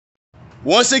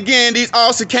Once again, these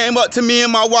officers came up to me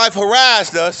and my wife,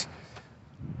 harassed us.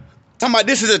 Talking about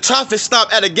this is a traffic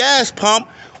stop at a gas pump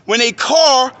when a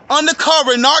car,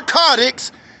 undercover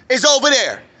narcotics, is over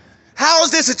there. How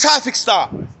is this a traffic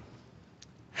stop?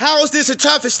 How is this a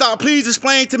traffic stop? Please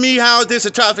explain to me how is this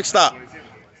a traffic stop?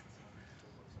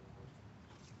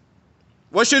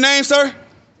 What's your name, sir?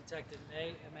 Detective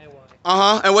M-A-Y.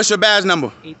 Uh-huh. And what's your badge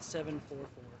number? 8744.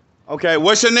 Okay.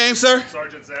 What's your name, sir?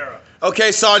 Sergeant Zara.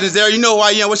 Okay, Sergeant Zara. You know who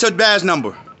I am. What's your badge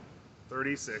number?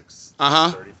 36.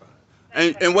 35.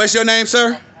 And what's your name,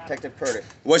 sir? Detective Curtis.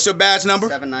 What's your badge number?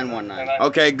 7919.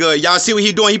 Okay, good. Y'all see what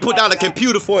he doing? He put out a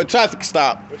computer for a traffic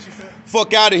stop. What she said?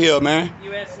 Fuck out of here, man.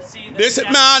 You asked to see This no,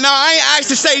 I ain't asked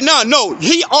to say none. No,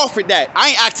 he offered that. I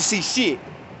ain't asked to see shit.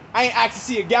 I ain't asked to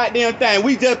see a goddamn thing.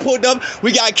 We just pulled up.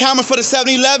 We got a camera for the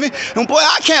 7-Eleven. And boy,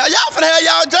 I can't. Y'all finna have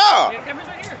y'all job. Yeah, camera's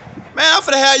right here. Man, I'm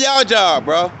finna have y'all job,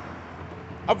 bro.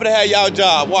 I'm finna have y'all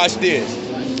job. Watch this.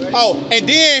 Oh, and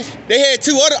then they had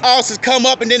 2 other officers come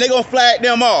up, and then they gonna flag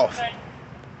them off.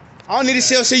 I don't need to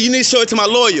show. You need to show it to my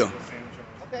lawyer.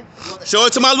 Okay. Show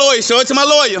it to my lawyer. Show it to my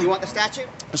lawyer. You want the statute?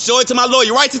 Show it to my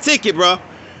lawyer. Write the ticket, bro.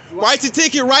 Write the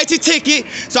ticket. Write the ticket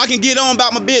so I can get on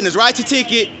about my business. Write the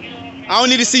ticket. I don't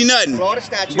need to see nothing. Florida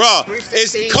statute. Bro,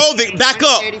 it's COVID. Back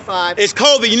up. It's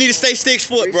COVID. You need to stay 6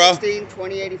 foot, bro.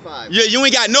 316-2085. Yeah, you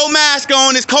ain't got no mask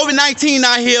on. It's COVID-19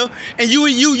 out here, and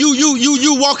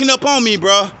you walking up on me,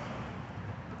 bro.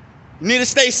 You need to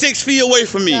stay 6 feet away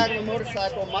from me. The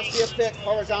motorcycle must be affixed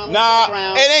horizontal Nah, to the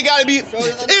ground. it ain't gotta be.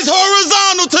 It's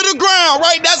horizontal to the ground,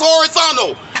 right? That's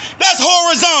horizontal. That's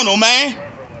horizontal, man.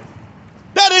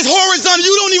 That is horizontal.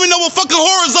 You don't even know what fucking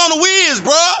horizontal is,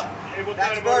 bro. Hey, what That's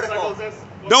kind of motorcycle vertical. is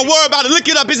this? Don't worry about it. Look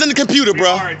it up. It's in the computer,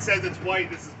 bro. It says it's white.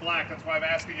 This is black. That's why I'm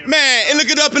asking you. Man, and look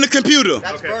it up in the computer.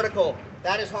 That's Okay. vertical.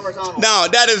 That is horizontal. No,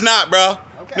 that is not, bro.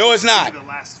 Okay. No, it's not. The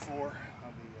last 4 of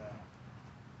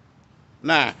the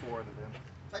Nah. 4 of them.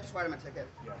 I just write him a ticket.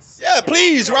 Yes. Yeah,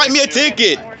 please write me a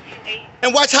ticket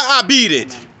and watch how I beat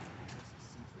it.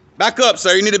 Back up,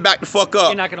 sir. You need to back the fuck You're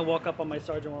up. not gonna walk up on my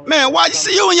sergeant while Man, why you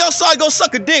see you and your sergeant go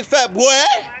suck a dick, fat boy?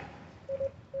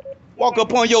 Walk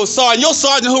up on your sergeant. Your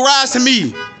sergeant harassing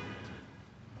me.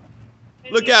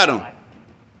 Look at him.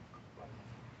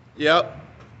 Yep.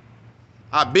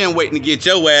 I've been waiting to get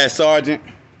your ass, sergeant.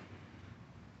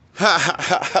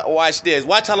 Watch this.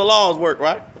 Watch how the laws work,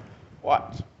 right?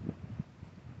 Watch.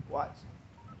 Watch.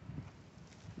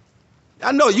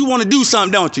 I know you want to do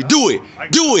something, don't you? Do it.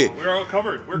 Do it. We're all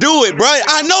covered. Do it, bro.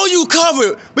 I know you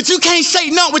covered, but you can't say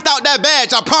nothing without that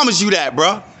badge. I promise you that,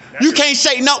 bro. You can't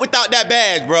say nothing without that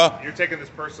badge, bro. You're taking this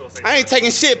personal. I ain't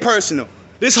taking shit personal.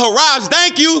 This harass.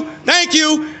 Thank you. Thank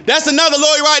you. That's another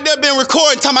lawyer right there been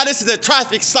recording talking about this is a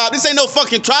traffic stop. This ain't no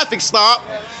fucking traffic stop.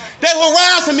 They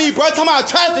harassing me, bro. Talking about a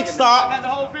traffic stop. The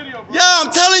whole video, bro. Yeah,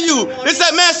 I'm telling you. This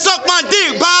that man suck my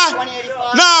dick, bye.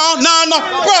 No.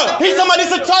 Bro, he talking about this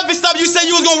a traffic stop. You said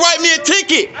you was gonna write me a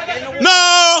ticket.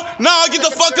 No, get the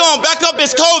fuck on. Back up,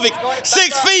 it's COVID.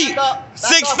 6 feet.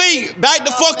 6 feet. Back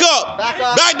the fuck up.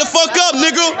 Back the fuck up,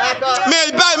 nigga.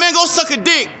 Man, go suck a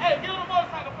dick. Hey, get on the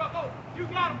motorcycle, bro. Go. You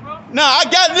got him, bro. Nah, I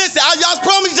got listen. Y'all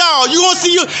promise y'all. You gonna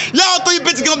see y'all 3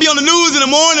 bitches gonna be on the news in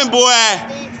the morning, boy.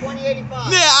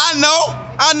 2085. Yeah,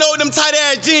 I know them tight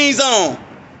ass jeans on.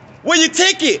 Where your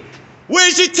ticket?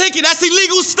 Where's your ticket? That's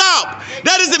illegal stop.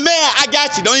 That is it, man. I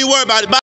got you. Don't even worry about it. Bye.